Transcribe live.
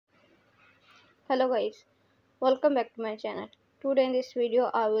Hello guys, welcome back to my channel. Today in this video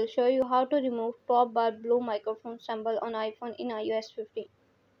I will show you how to remove top bar blue microphone symbol on iPhone in iOS 15.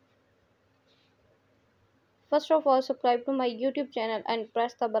 First of all, subscribe to my YouTube channel and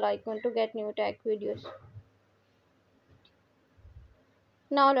press the bell icon to get new tech videos.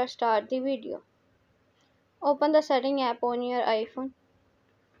 Now let's start the video. Open the setting app on your iPhone.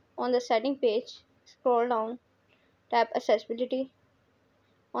 On the setting page, scroll down, tap accessibility.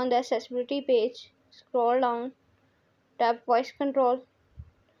 On the accessibility page, scroll down, tap voice control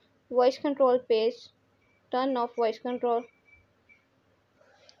page, turn off voice control.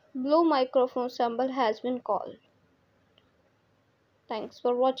 Blue microphone symbol has been called. Thanks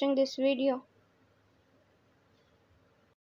for watching this video.